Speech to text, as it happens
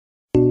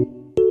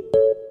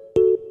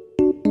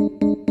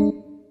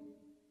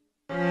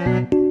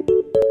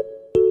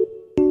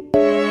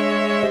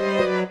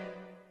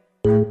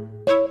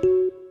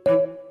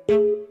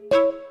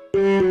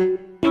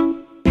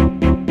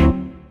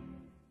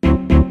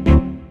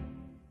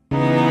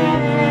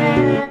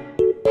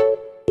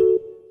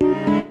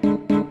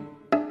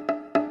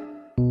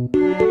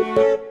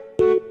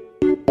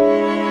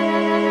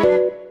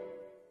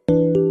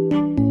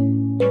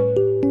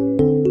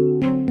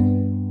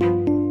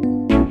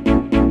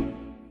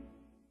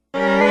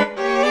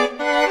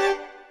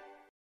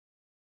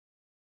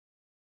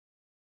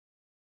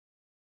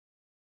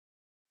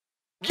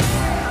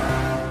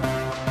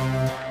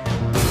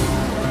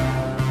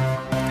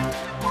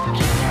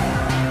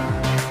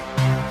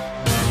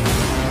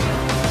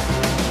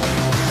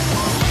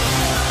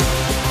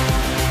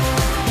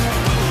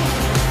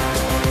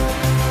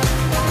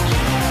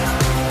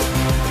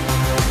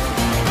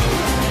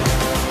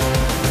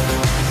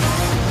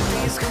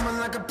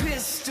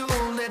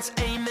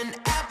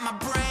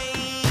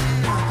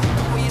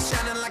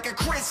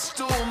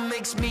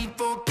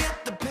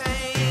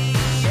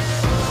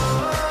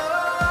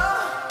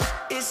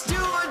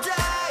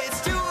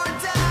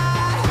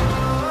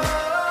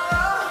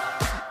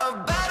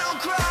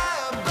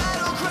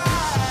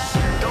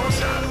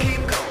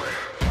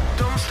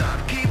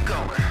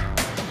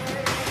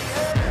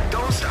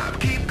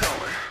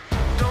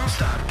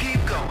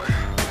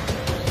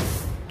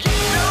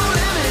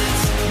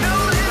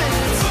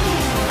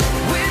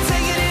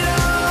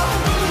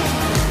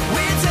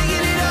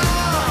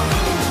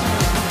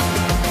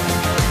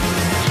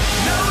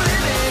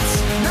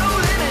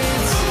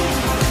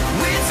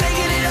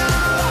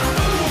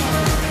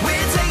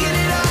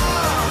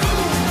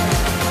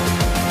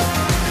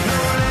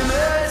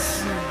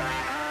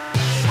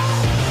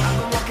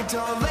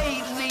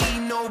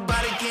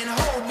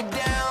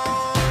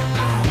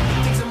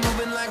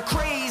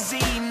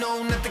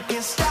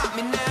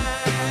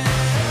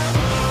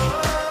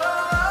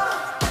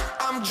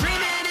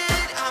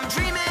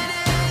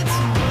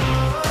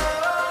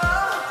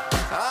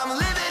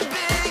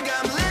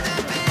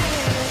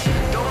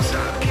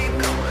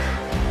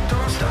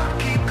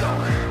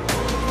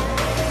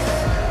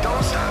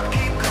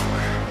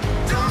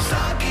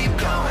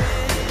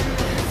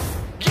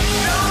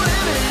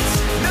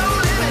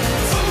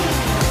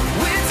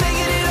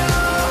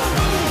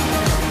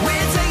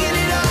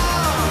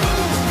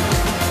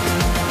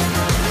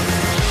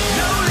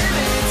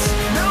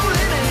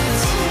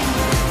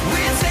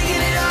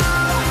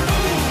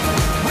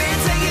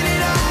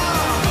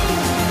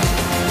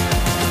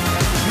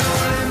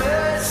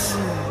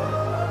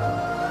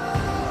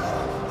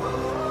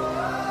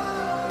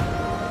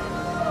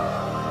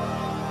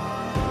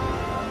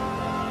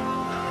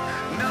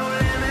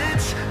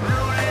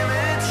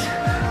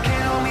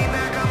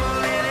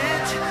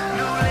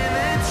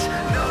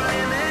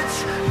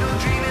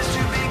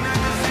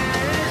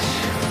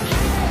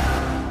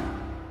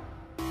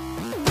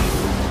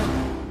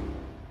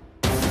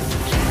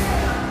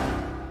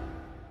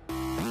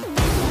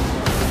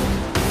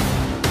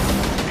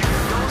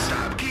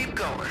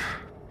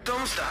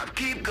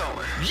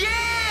power.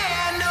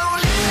 Yeah, no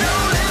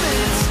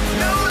limits,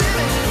 no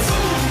limits.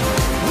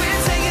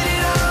 We're taking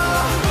it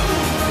all.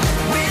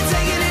 We're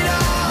taking it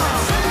all.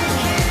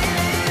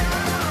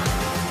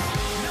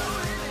 No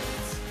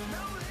limits,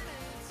 no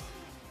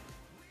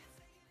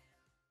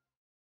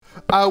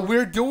limits.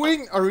 We're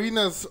doing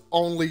arenas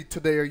only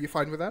today. Are you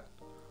fine with that?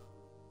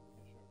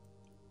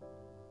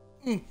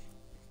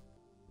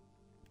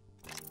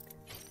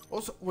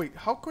 Also, wait,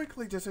 how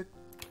quickly does it...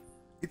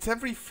 It's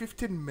every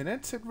 15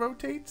 minutes it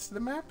rotates the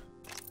map?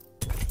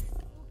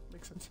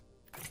 Makes sense.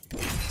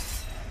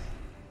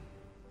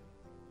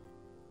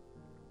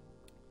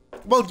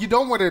 Well, you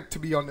don't want it to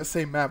be on the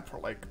same map for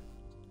like...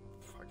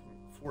 fucking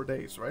 4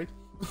 days, right?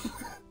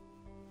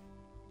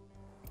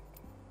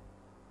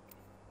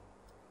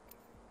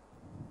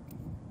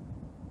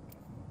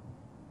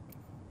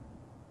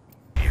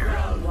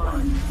 Round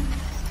one.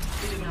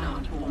 Do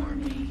not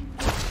warn me.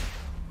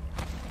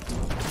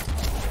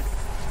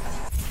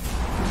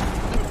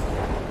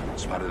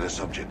 Spotted a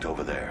subject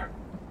over there.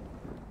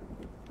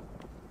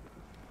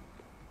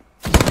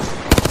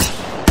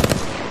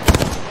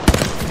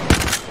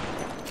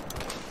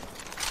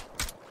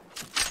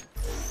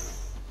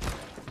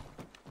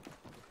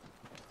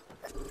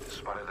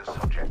 Spotted a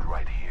subject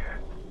right here.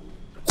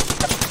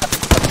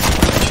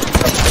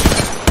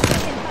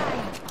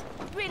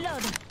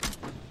 Reload.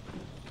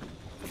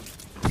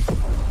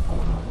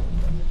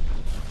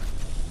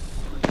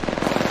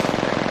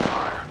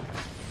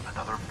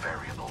 Another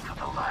variable for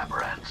the lab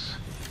rats.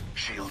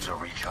 Shields are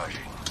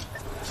recharging.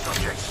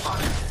 Subject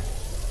spotted.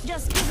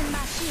 Just giving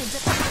my shields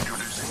a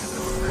Introducing a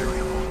new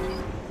variable.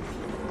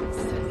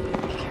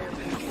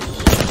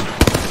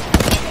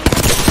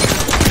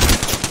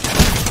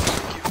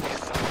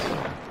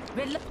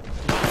 reload.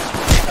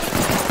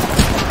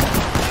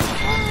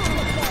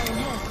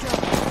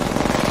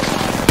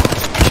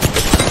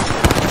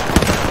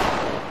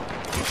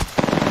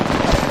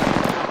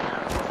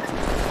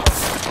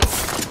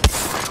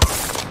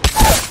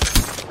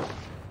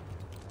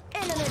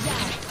 Enemy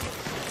down.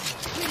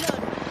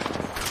 Reload.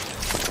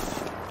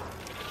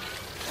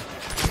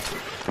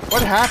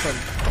 What happened?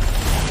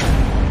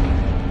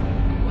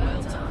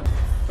 Well done.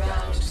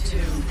 Round two.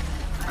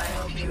 I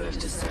hope you have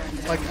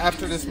discerned. Like,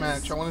 after this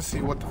match, I want to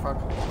see what the fuck.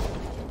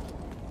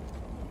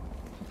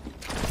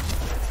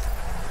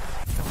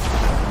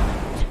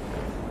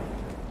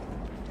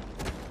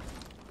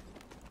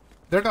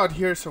 They're not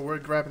here, so we're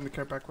grabbing the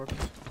care pack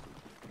weapons.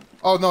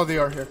 Oh, no, they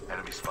are here.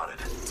 Enemy spotted.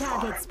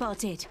 Target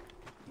spotted.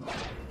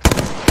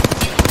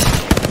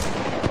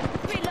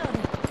 Reload.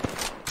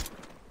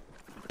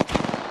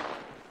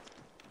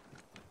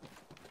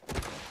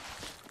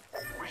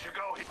 We should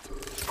go.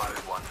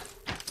 Spotted one.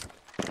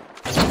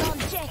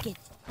 Don't check it.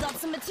 Got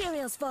some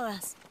materials for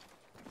us.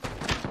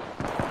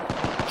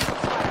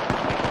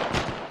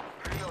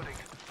 Reloading.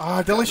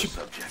 Ah, Deletion.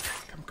 Subject.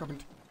 I'm coming.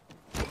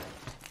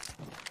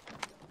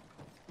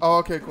 Oh,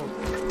 okay, cool.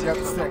 Yeah,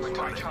 it's there.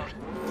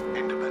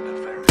 Independent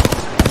variable.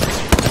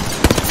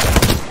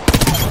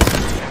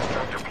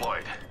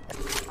 Deployed.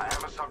 I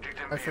have a subject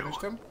in I view.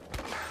 finished him.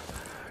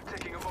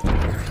 Taking a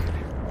moment.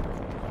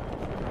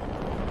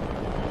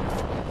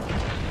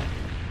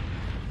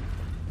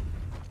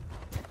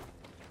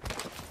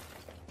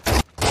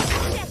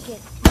 Check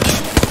it.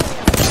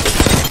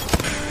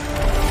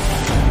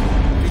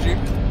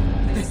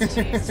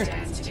 GG.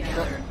 Stands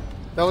together.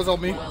 That was all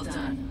me. Well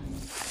done.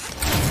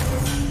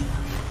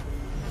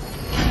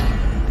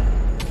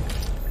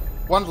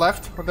 One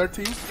left on their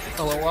team.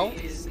 LOL.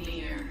 Is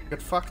near.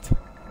 Get fucked.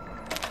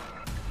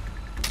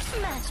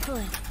 Match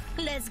point.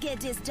 Let's get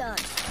this done.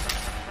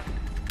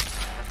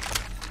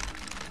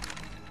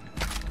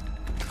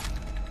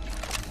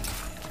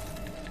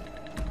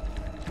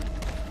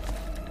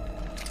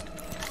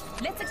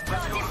 Let's explore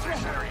Let's go this to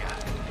this way. area.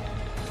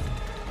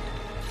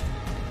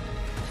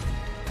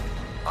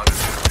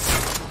 Understood.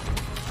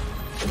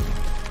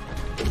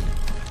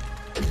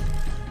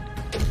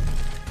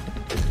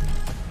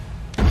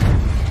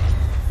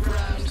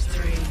 Round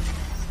three.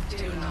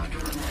 Do not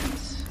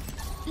relent.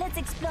 Let's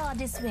explore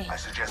this way. I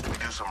suggest we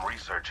do some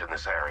research in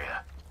this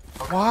area.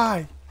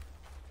 Why?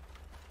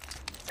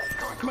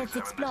 Going to Let's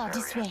examine explore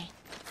this area. way.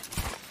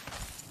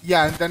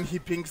 Yeah, and then he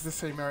pings the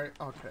same area.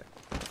 Okay.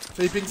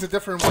 So he pings a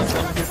different one,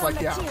 and he's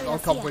like, yeah, I'll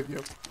come with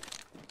you.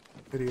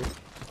 Idiot.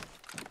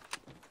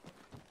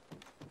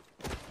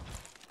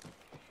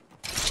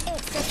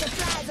 Extra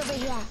supplies over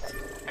here.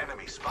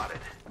 Enemy spotted.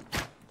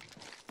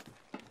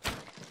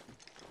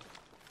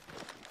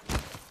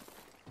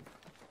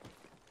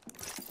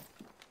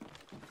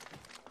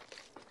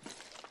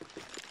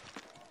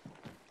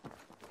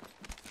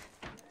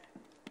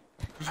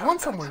 There's one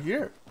somewhere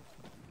here.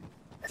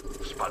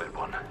 Spotted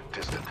one.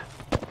 Distant.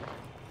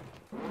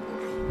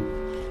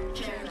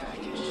 Care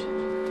package.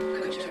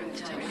 Could turn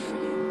tight for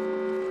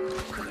you.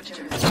 Could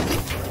turn tight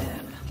for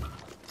them.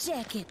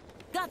 Check it.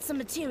 Got some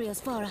materials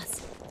for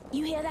us.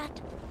 You hear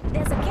that?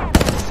 There's a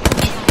cabin.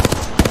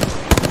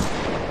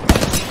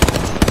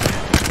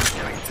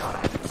 Getting shot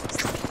at.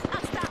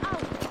 Asta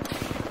out.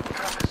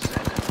 Travis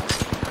said.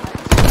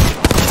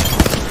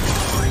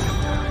 Bring him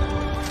down.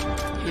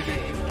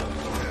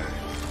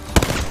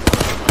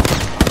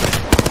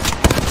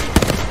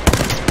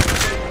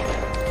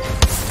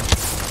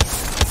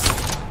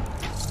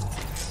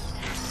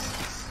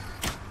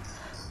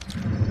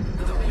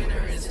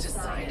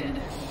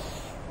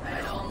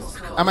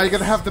 Am I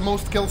gonna have the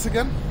most kills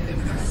again?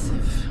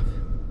 Impressive.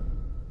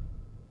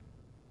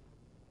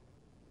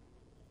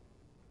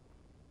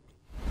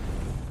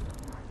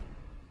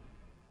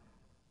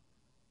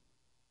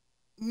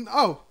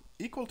 Oh,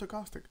 equal to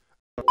caustic.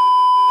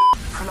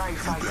 Fly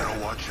fighter. Better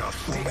watch out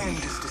for The me.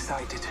 end is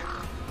decided.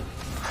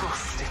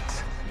 Trust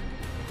it.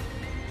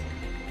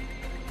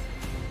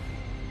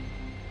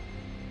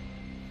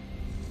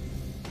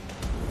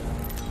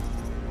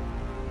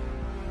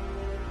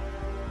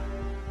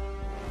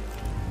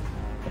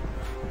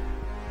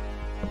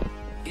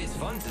 It's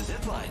fun to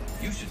zipline.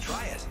 You should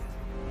try it.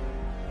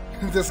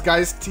 This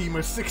guy's team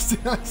is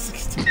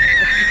 69-16.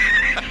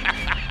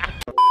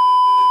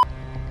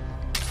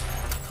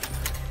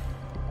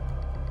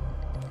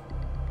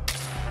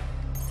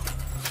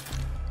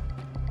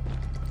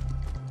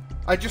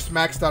 I just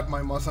maxed out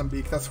my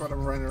Mozambique, that's what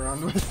I'm running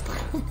around with.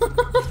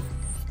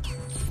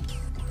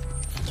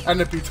 And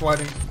a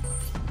P20.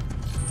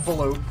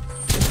 Below. 2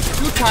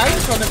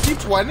 times on a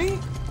P20?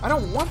 I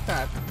don't want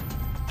that.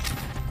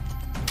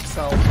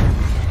 So.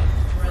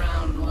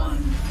 Round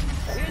 1.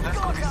 Let's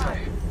go this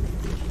way.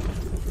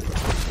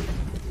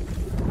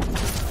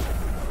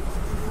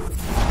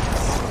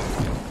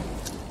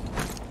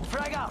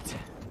 Frag out.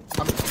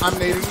 I'm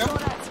nading them.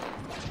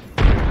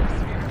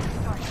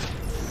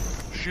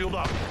 Shield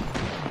up.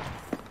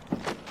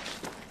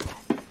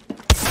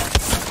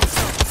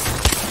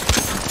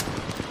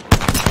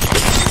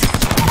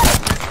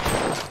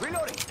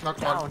 Reloading.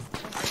 Knocked one.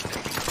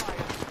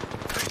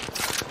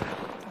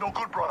 No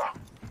good, brother.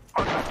 I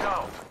got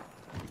down.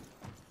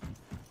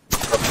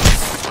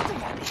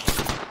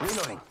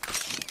 Reloading.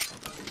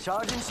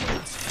 Charging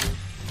shields.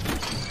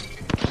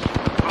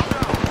 I'm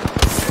down.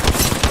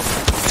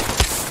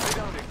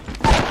 Reloading.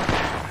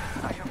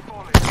 I have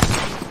fallen.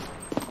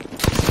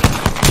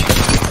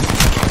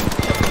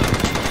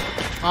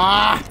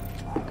 Ah!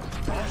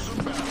 Awesome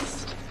battle.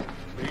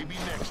 Maybe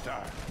next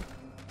time.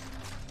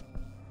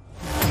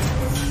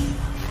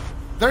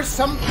 There's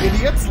some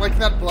idiots like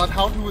that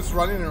Bloodhound who was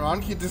running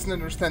around. He doesn't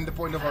understand the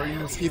point of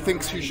arenas. He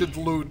thinks you should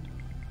loot.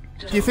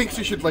 He thinks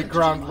you should like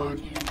ground loot.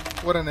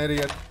 What an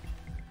idiot.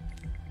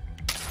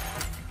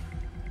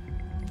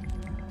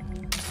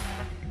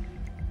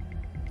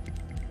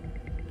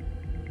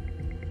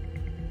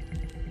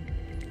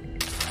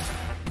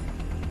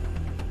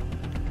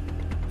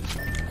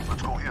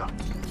 Let's go here.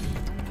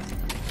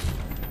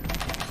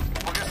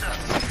 Forget that.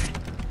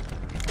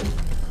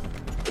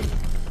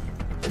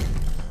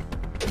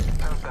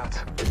 How's that?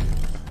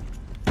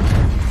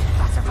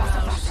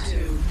 Round 2.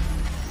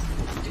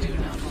 Do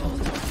not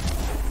falter.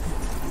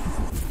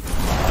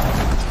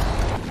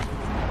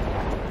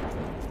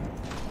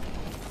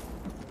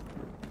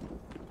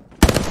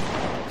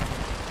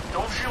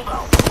 Don't shield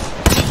out.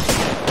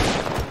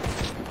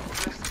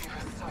 Receive a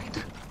sight.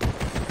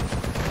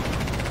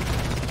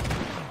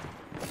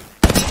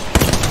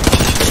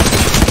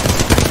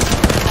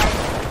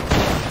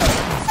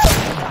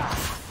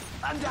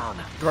 I'm down.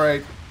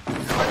 Great. I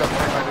got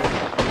my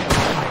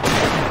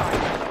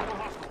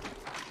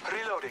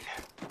Reloading.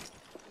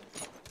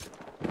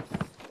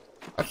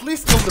 At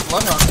least kill the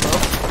Bloodhound, bro.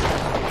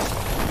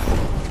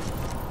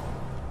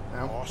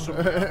 Awesome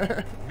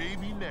battle.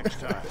 Maybe next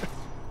time.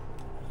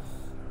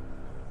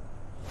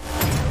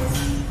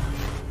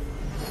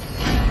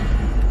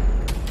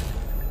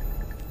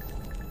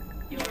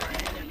 Your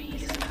enemy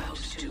is about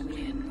to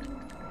win.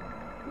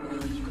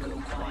 Will you go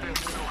quiet?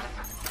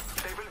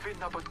 They will win,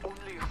 but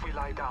only if we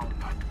lie down.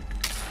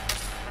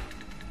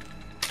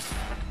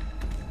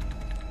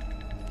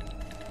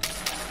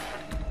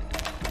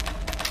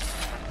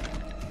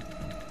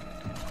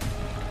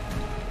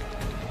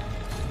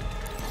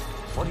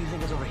 What do you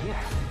think is over here?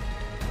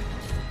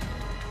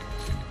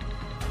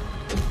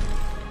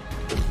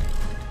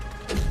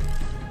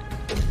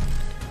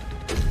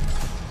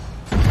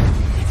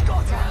 It's go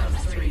time. Round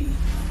 3.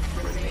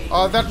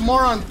 Remain. That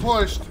moron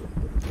pushed.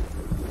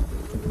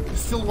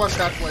 Still went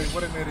that way.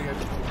 What an idiot.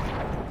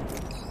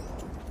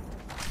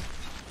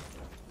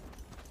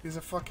 He's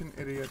a fucking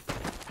idiot.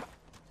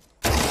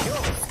 Yo,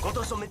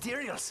 got some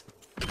materials.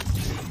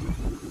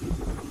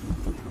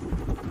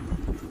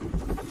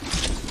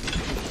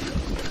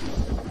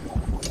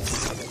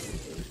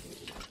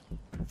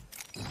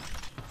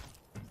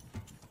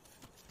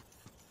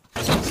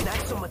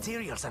 Snag some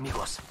materials,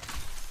 amigos.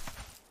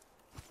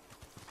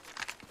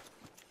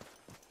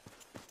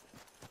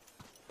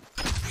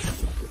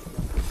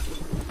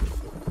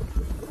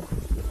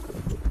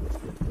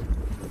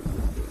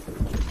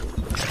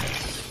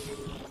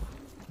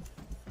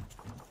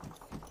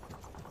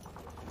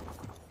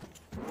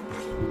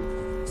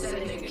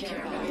 Sending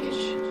care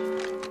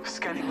package.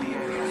 Scanning the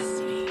area.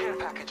 Capacity. Care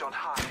package on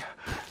high.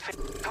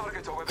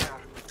 Target over there.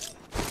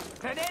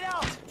 Grenade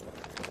out!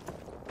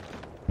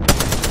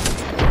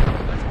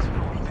 Let's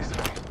explore this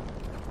way.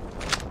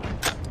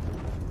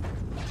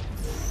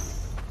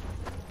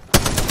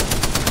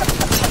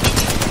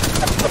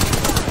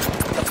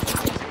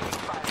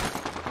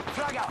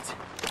 Frag out!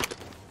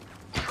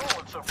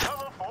 Throwing some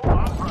cover for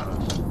my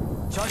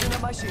brothers. Charging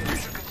up my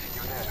shields.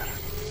 Continue there.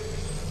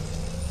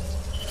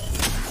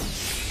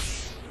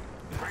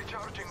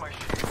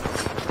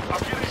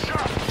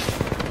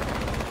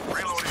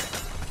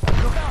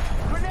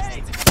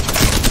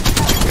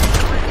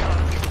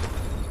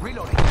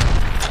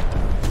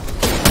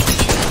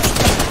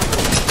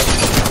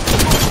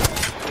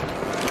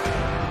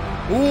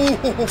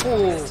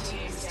 This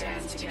team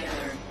stands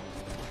together.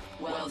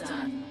 Well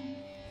done.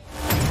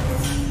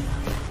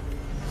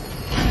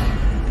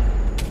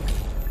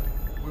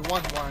 We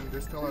won one.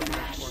 They still have the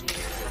next Match one.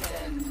 nears its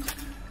end.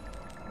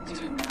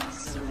 Do not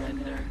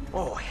surrender.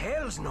 Oh,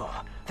 hells no.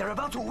 They're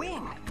about to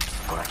win.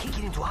 Gonna kick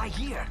it into high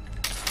gear.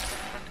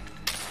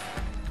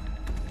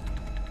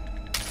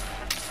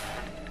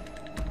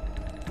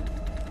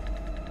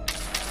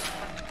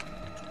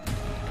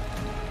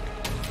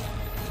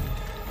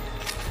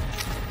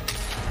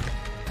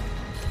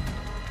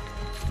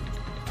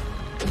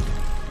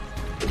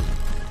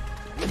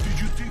 What did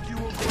you think you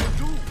were going to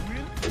do,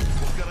 Will?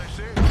 What can I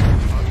say?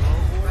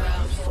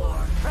 Round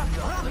 4.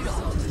 The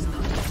result is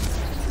not.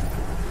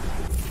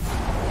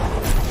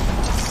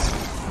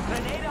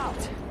 Grenade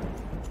out.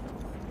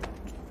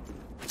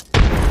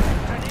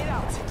 Grenade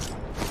out.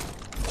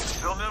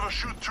 They'll never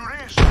shoot through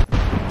this.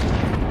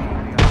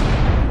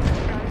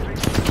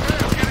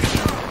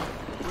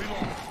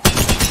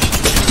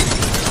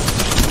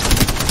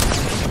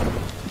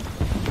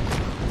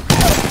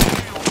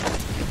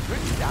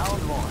 Down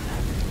one.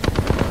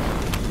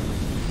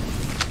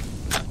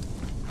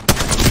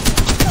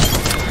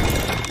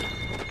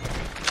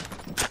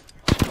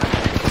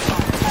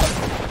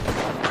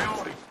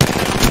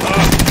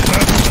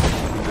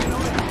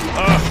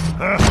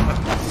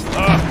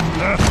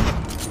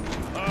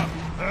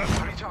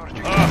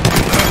 Recharging.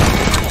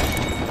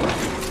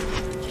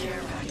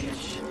 Care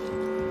package.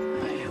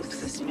 I hope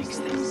this makes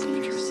things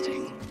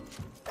interesting.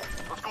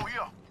 Let's go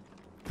here.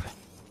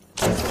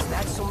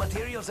 Snatch some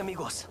materials,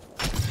 amigos.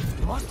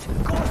 Must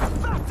go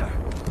faster.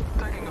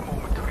 Taking a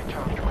moment to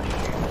recharge my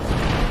shield.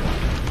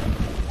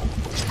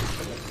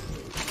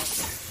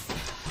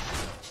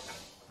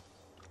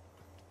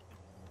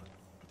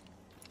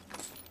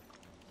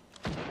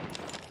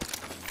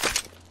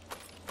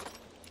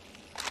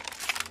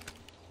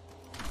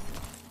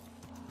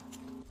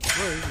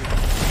 Where is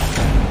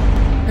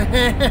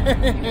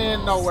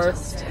it? Nowhere.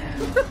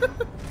 Stand.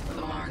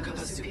 The mark of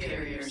a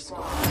superior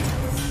squad.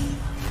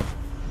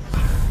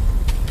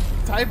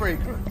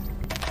 Tiebreaker.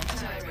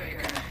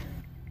 Tiebreaker.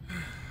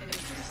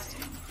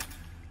 Interesting.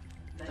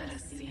 Let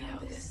us see how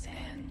this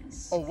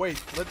ends. Oh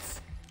wait,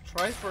 let's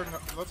try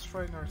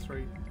Nurse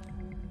 3.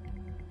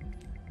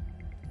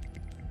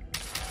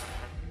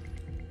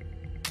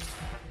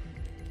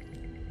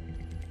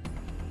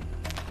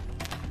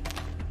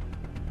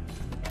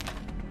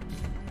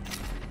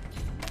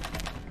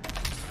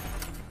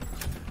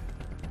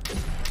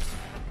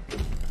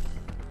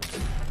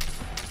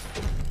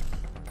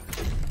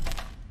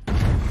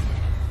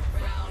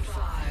 Round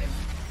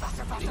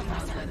 5. Do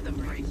not let them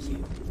break you.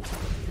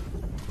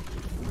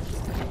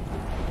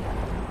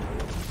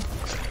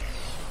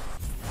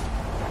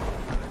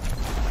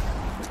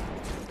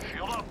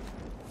 Shield up.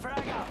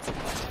 Frag out.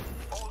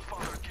 All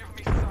father, give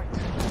me sight.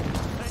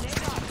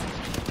 Grenade out.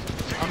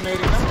 I'm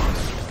nading them.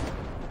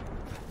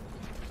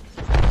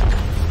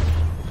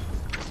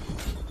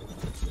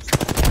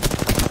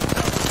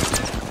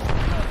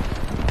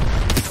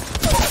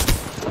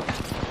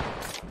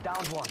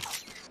 Down one.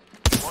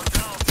 One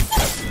down.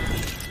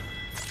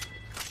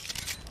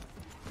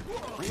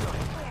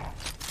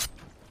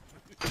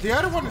 The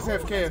other one is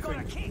AFK, I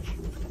Gonna think. kick.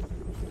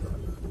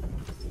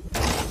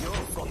 Yo,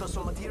 got us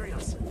some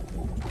materials.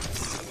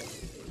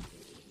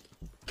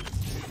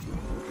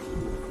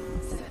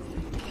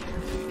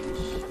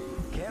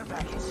 Care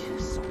package.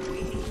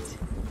 Sweet.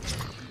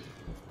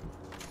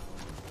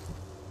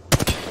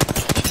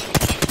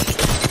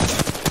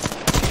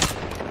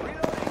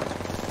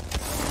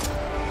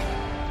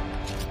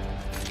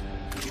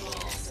 You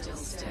all still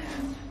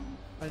stand.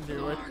 I The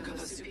knew it. mark of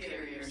a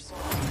superior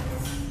squad.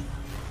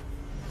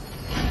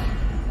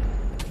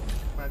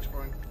 Match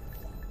point.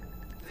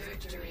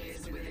 Victory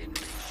is within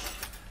reach.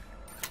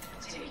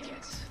 Take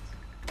it.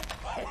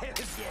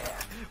 Hells yeah!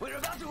 We're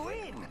about to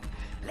win!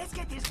 Let's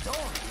get this done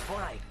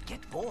before I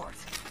get bored.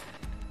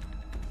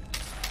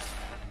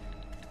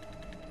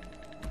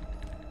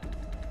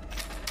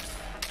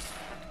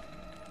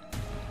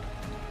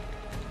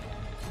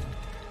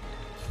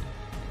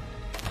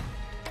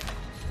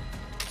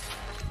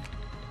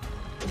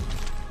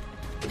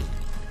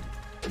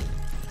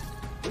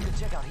 We could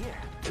check out here.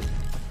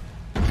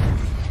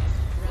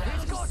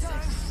 Round Go 6.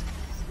 time!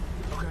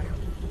 Okay.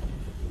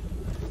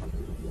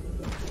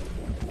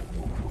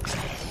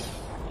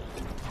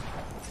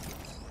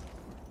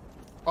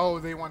 Oh,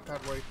 they went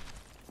that way.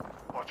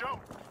 Watch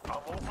out. I'm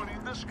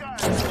opening the sky.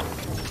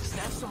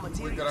 Snatch some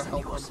materials, gotta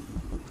help amigos.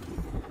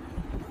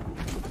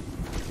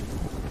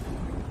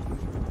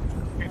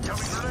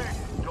 Incoming grenade.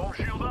 Don't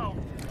shield out.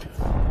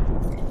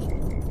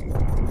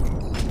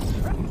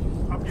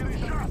 I'm getting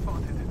shot.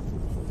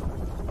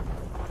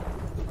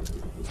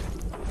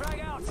 Frag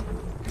out!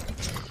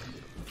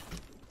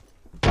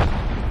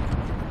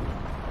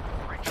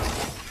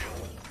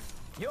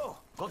 Yo,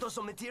 got us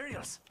some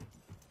materials.